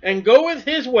and goeth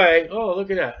his way. Oh, look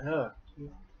at that. Huh.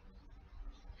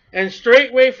 And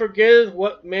straightway forgetteth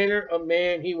what manner of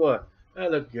man he was.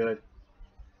 That looked good.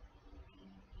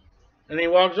 And he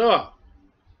walks off.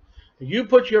 You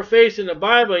put your face in the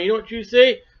Bible, and you know what you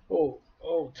say? Oh,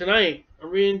 tonight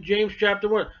I'm reading James chapter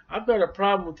 1. I've got a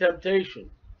problem with temptation.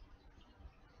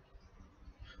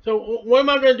 So what am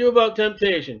I going to do about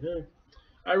temptation?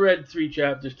 I read 3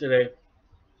 chapters today.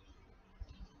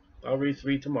 I'll read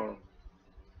 3 tomorrow.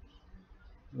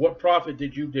 What profit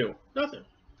did you do? Nothing.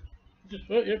 Just,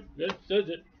 yep, that says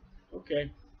it. Okay.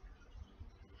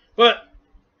 But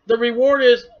the reward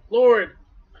is, Lord,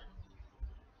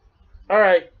 all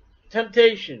right,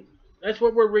 temptation. That's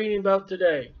what we're reading about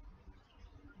today.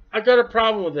 I got a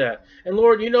problem with that. And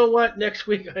Lord, you know what? Next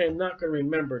week I am not going to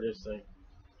remember this thing.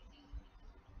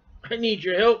 I need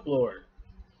your help, Lord.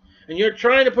 And you're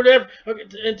trying to put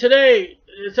and today,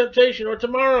 temptation, or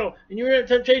tomorrow, and you're in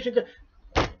temptation.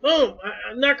 Oh,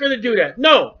 I'm not going to do that.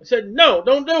 No. I said, no,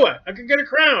 don't do it. I can get a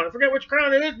crown. I forget which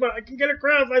crown it is, but I can get a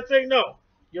crown if I say no.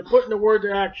 You're putting the word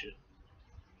to action.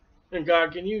 And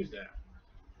God can use that.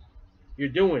 You're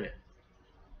doing it.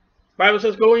 The Bible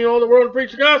says, go in all the world and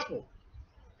preach the gospel.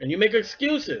 And you make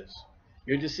excuses.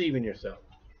 You're deceiving yourself.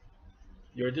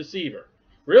 You're a deceiver.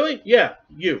 Really? Yeah,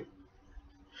 you.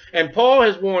 And Paul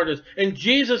has warned us, and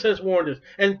Jesus has warned us,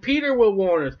 and Peter will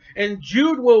warn us, and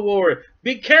Jude will warn us.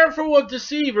 Be careful of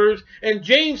deceivers, and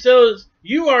James says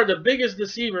you are the biggest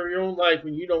deceiver of your own life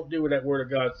when you don't do what that word of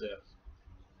God says.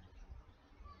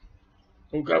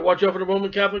 You've got to watch out for the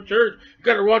Roman Catholic Church. You've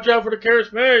got to watch out for the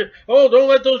charismatic. Oh, don't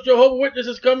let those Jehovah's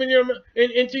Witnesses come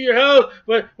into your house.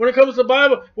 But when it comes to the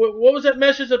Bible, what was that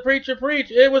message the preacher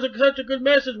preached? It was such a good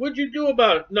message. What'd you do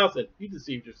about it? Nothing. You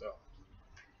deceived yourself.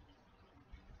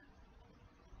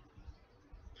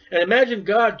 And imagine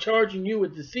God charging you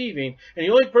with deceiving, and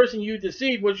the only person you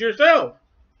deceived was yourself.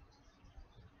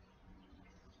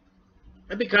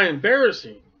 That'd be kind of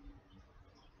embarrassing.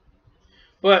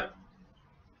 But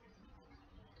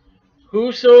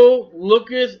whoso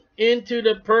looketh into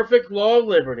the perfect law of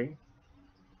liberty,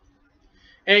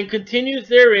 and continues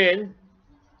therein,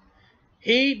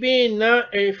 he being not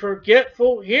a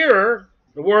forgetful hearer,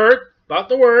 the word, talk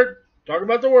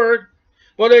about the word,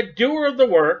 but a doer of the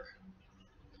work,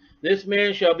 this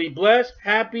man shall be blessed,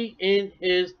 happy in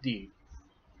his deed.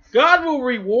 God will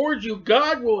reward you.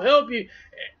 God will help you.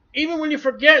 Even when you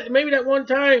forget, maybe that one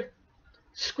time,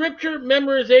 scripture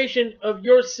memorization of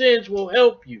your sins will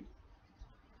help you.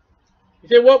 You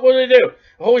say, what will it do?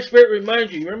 The Holy Spirit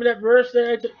reminds you. Remember that verse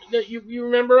that you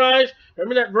memorized?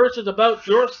 Remember that verse is about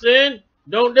your sin?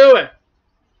 Don't do it.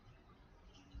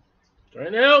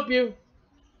 Trying to help you.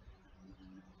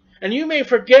 And you may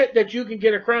forget that you can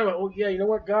get a crown. Oh, yeah, you know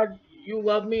what, God, you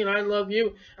love me and I love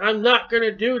you. I'm not going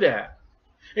to do that.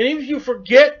 And even if you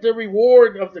forget the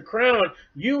reward of the crown,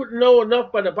 you know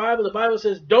enough by the Bible. The Bible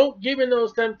says, don't give in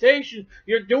those temptations.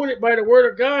 You're doing it by the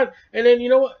word of God. And then, you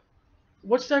know what?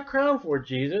 What's that crown for,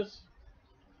 Jesus?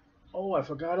 Oh, I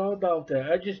forgot all about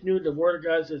that. I just knew the word of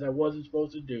God says I wasn't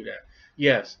supposed to do that.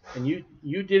 Yes, and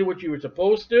you did what you were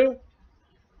supposed to.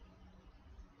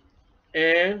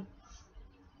 And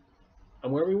I'm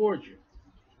going to reward you.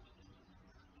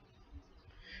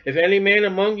 If any man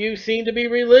among you seem to be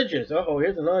religious. Uh-oh,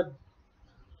 here's another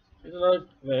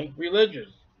thing. Religious.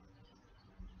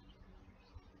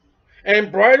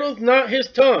 And bridleth not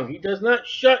his tongue. He does not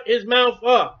shut his mouth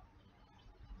up.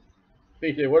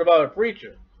 You say, what about a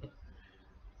preacher?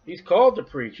 He's called to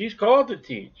preach. He's called to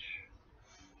teach.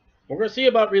 We're going to see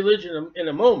about religion in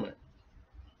a moment.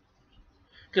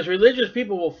 Because religious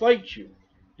people will fight you.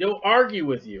 They'll argue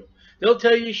with you. They'll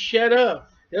tell you, shut up.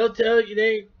 They'll tell you,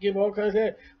 they give all kinds of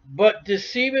that. But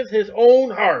deceiveth his own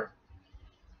heart.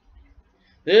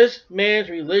 This man's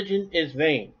religion is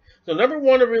vain. So number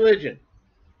one of religion.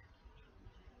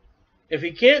 If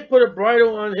he can't put a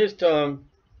bridle on his tongue,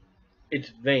 it's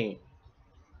vain.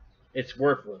 It's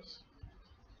worthless.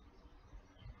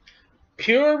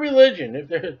 Pure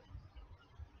religion,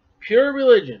 pure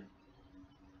religion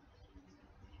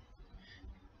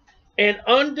and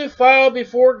undefiled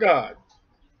before God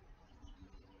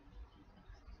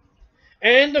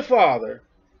and the Father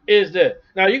is this.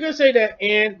 Now you're going to say that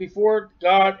and before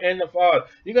God and the Father.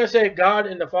 You're going to say God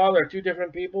and the Father are two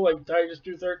different people, like Titus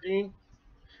 2:13,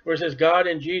 where it says God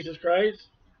and Jesus Christ.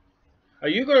 Are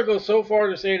you going to go so far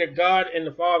to say that God and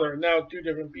the Father are now two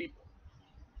different people?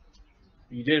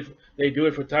 They do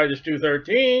it for Titus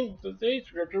 2:13. So see,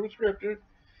 scripture with scripture.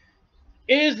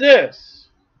 Is this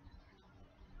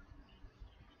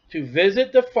to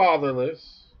visit the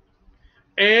fatherless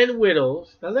and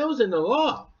widows? Now that was in the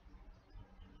law.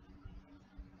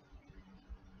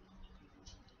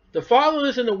 The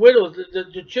fatherless and the widows,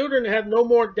 the children that have no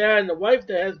more dad, and the wife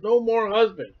that has no more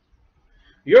husband.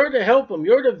 You're to help them.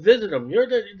 You're to visit them. You're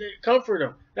to comfort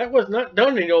them. That was not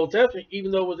done in the Old Testament,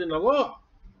 even though it was in the law.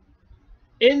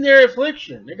 In their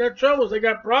affliction, they got troubles, they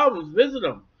got problems. Visit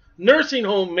them. Nursing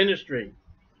home ministry.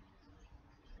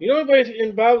 You know anybody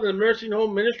involved in the nursing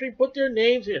home ministry? Put their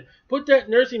names in. Put that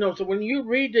nursing home. So when you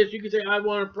read this, you can say, I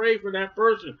want to pray for that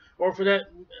person or for that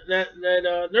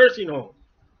nursing home.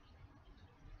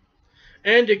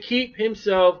 And to keep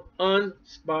himself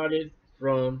unspotted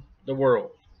from the world.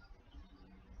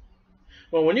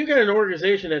 Well, when you got an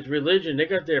organization that's religion, they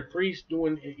got their priests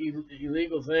doing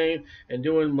illegal things and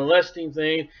doing molesting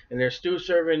things, and they're still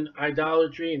serving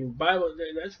idolatry and Bible.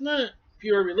 That's not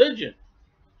pure religion.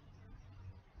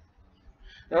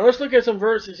 Now let's look at some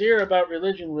verses here about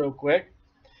religion real quick,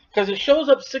 because it shows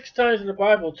up 6 times in the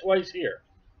Bible, twice here.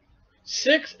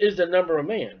 6 is the number of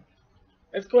man.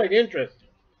 That's quite interesting.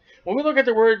 When we look at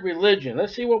the word religion,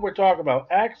 let's see what we're talking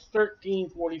about. Acts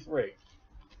 13:43.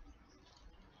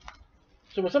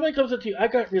 So when somebody comes up to you, I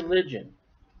got religion,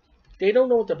 they don't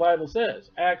know what the Bible says.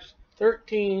 Acts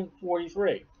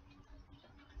 13:43.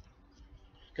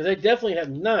 Because they definitely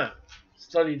have not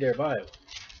studied their Bible.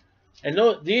 And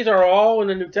no, these are all in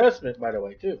the New Testament, by the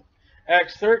way, too.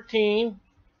 Acts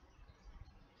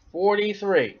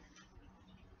 13:43.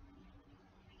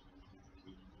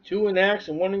 2 in Acts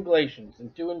and 1 in Galatians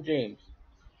and 2 in James.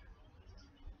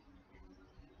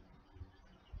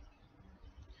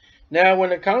 Now, when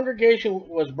the congregation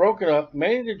was broken up,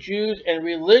 many of the Jews and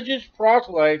religious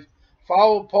proselytes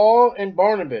followed Paul and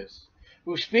Barnabas,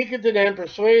 who speaking to them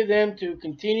persuaded them to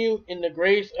continue in the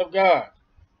grace of God.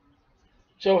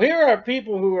 So here are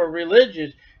people who are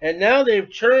religious, and now they've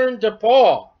turned to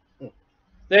Paul.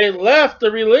 They left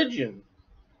the religion.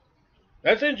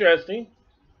 That's interesting.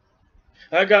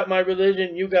 I got my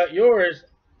religion, you got yours.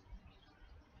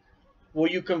 Will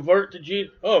you convert to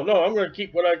Jesus? Oh, no, I'm going to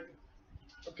keep what I...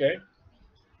 Okay.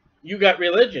 You got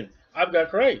religion. I've got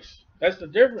Christ. That's the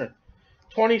difference.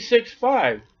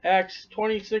 26:5. Acts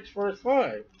 26 verse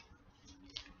 5.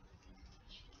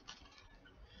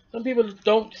 Some people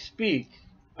don't speak.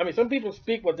 I mean, some people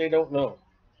speak what they don't know.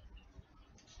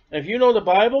 And if you know the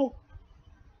Bible,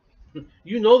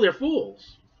 you know they're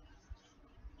fools.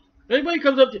 Anybody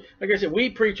comes up to, like I said, we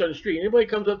preach on the street. Anybody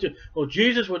comes up to, well,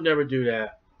 Jesus would never do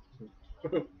that.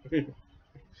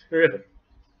 Really?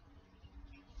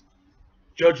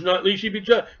 Judge not, lest ye be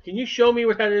judged. Can you show me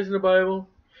what that is in the Bible?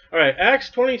 All right,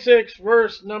 Acts 26,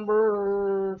 verse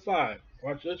number 5.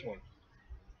 Watch this one.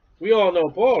 We all know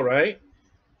Paul, right?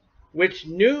 Which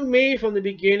knew me from the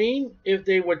beginning, if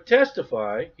they would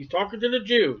testify. He's talking to the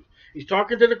Jews. He's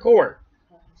talking to the court.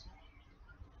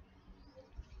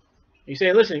 He's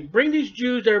saying, listen, bring these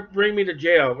Jews that bring me to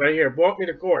jail right here. Brought me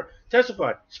to court.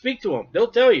 Testify. Speak to them. They'll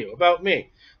tell you about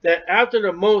me. That after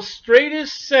the most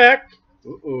straightest sect,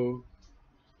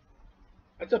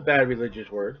 that's a bad religious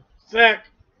word, sect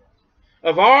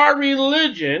of our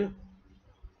religion,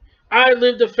 I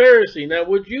lived a Pharisee. Now,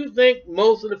 would you think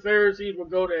most of the Pharisees would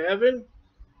go to heaven?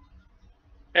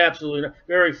 Absolutely not.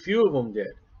 Very few of them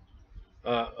did.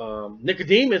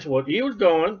 Nicodemus, he was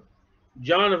going.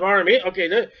 John of Army.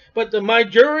 Okay, but the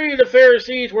majority of the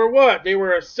Pharisees were what? They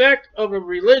were a sect of a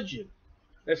religion.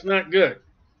 That's not good.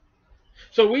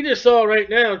 So we just saw right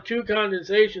now 2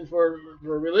 condensations for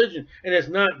religion, and it's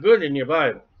not good in your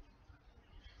Bible.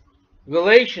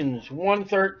 Galatians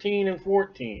 1:13 and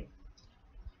 14.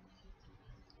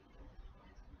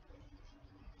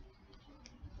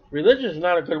 Religion is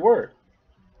not a good word.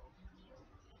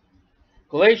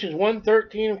 Galatians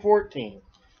 1:13 and 14.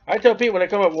 I tell people when they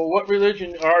come up, well, what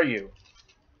religion are you?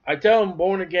 I tell them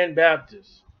born again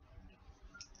Baptist.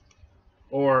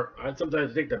 Or I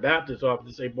sometimes take the Baptist off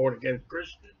to say born again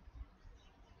Christian.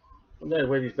 Sometimes the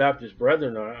way these Baptist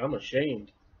brethren are, I'm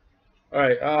ashamed. All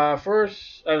right,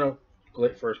 first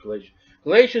Galatians.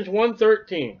 Galatians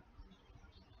 1:13.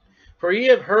 For ye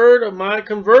have heard of my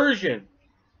conversion.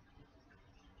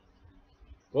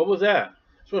 What was that?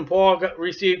 That's when Paul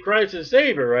received Christ as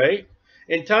Savior, right?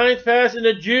 In times past in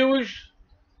the Jewish,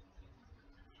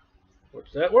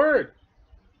 what's that word?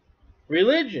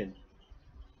 Religion.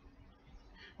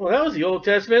 Well, that was the Old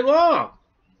Testament law.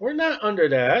 We're not under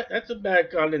that. That's a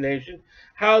bad condemnation.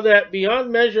 How that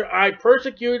beyond measure I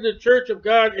persecuted the church of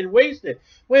God and wasted.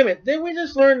 Wait a minute. Didn't we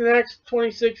just learn in Acts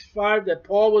 26:5 that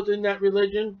Paul was in that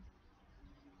religion?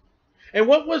 And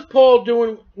what was Paul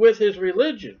doing with his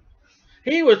religion?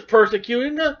 He was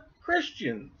persecuting the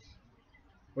Christians.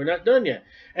 We're not done yet.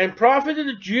 And profited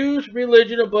the Jews'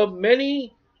 religion above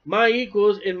many my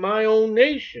equals in my own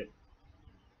nation.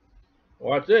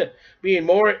 Watch this. Being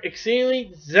more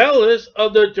exceedingly zealous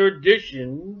of the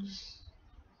traditions.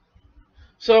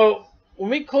 So when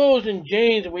we close in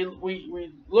James,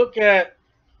 we look at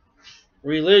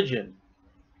religion.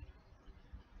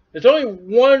 There's only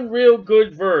one real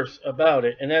good verse about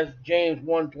it, and that's James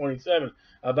 1:27,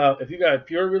 about if you got a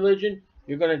pure religion,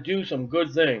 you're going to do some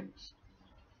good things.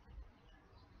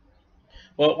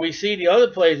 Well, we see the other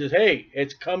places, hey,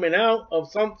 it's coming out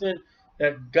of something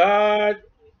that God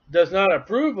does not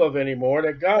approve of anymore,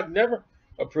 that God never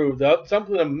approved of,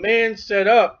 something a man set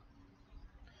up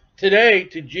today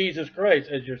to Jesus Christ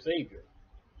as your Savior.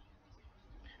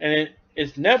 And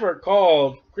it's never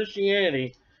called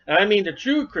Christianity, and I mean the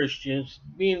true Christians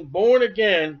being born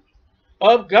again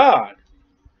of God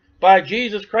by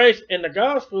Jesus Christ in the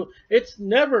gospel. It's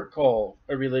never called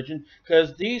a religion,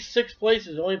 because these 6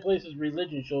 places are the only places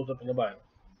religion shows up in the Bible.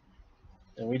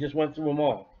 And we just went through them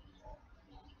all.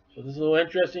 So this is a little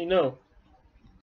interesting note.